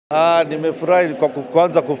Nimefurahi kwa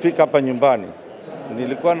kuanza kufika hapa nyumbani.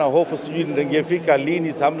 Nilikuwa na hofu sijui ningefika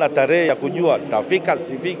lini, hamna tarehe ya kujua tafika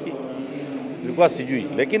sifiki. Nilikuwa sijui.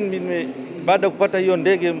 Lakini baada ya kupata hiyo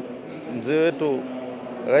ndege, mzee wetu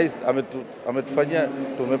Rais ametufanyia,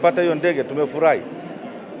 tumepata hiyo ndege, tumefurahi.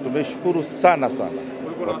 Tumeshukuru sana sana.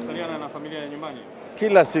 Ulikuwa unawasiliana na familia ya nyumbani?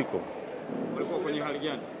 Kila siku. Walikuwa kwenye hali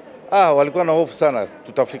gani? Walikuwa na hofu sana,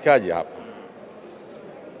 tutafikaje hapa.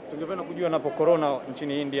 Tungependa kujua napo corona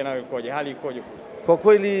nchini India nayo ikoje, hali ikoje? Kwa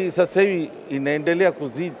kweli sasa hivi inaendelea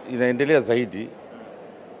kuzidi, inaendelea zaidi,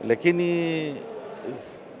 lakini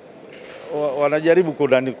wanajaribu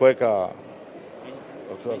kuweka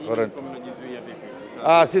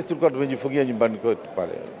sisi tulikuwa tumejifungia nyumbani kwetu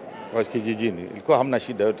pale kwa kijijini. Ilikuwa hamna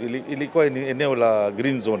shida yote, ilikuwa ni eneo la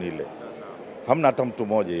green zone ile. Hamna hata mtu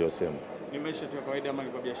mmoja hiyo sehemu. Ni maisha tu ya kawaida ama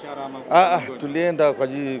kwa biashara ama tulienda kwa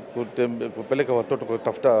ajili kupeleka watoto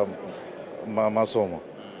kutafuta masomo.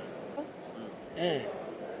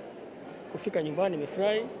 Kufika nyumbani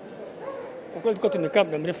nimefurahi. Kwa kweli tulikuwa tumekaa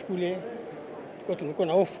muda mrefu kule. Tulikuwa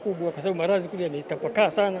na hofu kubwa kwa sababu maradhi kule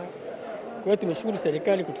yametapakaa sana. Kwa hiyo tumeshukuru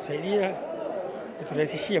serikali kutusaidia,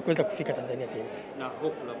 kuturahisishia kuweza kufika Tanzania tena. Na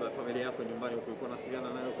hofu labda familia yako nyumbani ulikuwa unawasiliana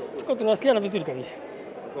nayo kwa kweli? Tulikuwa tunawasiliana vizuri kabisa.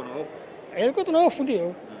 Ulikuwa na hofu? Tulikuwa tuna hofu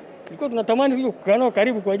ndio. Tulikuwa tunatamani hiyo kukaa nao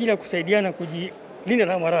karibu kwa ajili ya kusaidiana kujilinda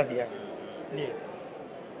na maradhi haya. Ndio.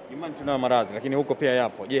 Imani tunayo maradhi lakini huko pia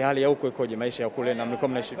yapo. Je, hali ya huko ikoje, maisha ya kule na mlikuwa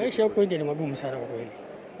mnaishi? Maisha huko India ni magumu sana kwa kweli.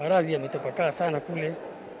 Maradhi yametapakaa sana kule.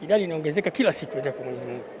 Idadi inaongezeka kila siku ndio kwa Mwenyezi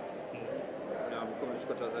Mungu. Na mlikuwa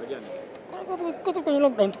mnachukua tahadhari gani? Kwa kwenye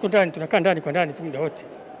lockdown tuko ndani, tunakaa ndani kwa ndani tu muda wote.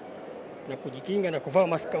 Na kujikinga na kuvaa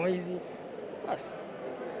mask kama hizi. Basi.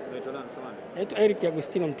 Unaitwa nani samani? Naitwa Eric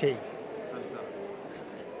Agustino Mtei. Asante sana.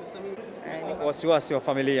 Wasiwasi wa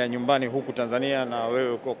familia nyumbani huku Tanzania na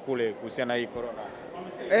wewe uko kule kuhusiana na hii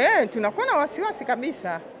corona? Tunakuwa na wasiwasi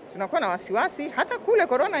kabisa. Tunakuwa na wasiwasi hata kule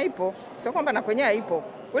corona ipo. Sio kwamba na kwenye haipo.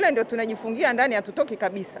 Kule ndio tunajifungia ndani, hatutoki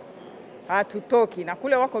kabisa. Hatutoki na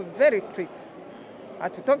kule wako very strict.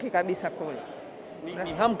 Hatutoki kabisa kule.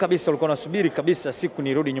 Ni hamu kabisa ulikuwa unasubiri kabisa siku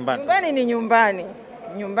nirudi nyumbani? Nyumbani ni nyumbani.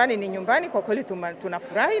 Nyumbani ni nyumbani, kwa kweli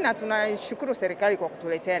tunafurahi na tunashukuru serikali kwa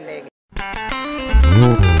kutuletea ndege.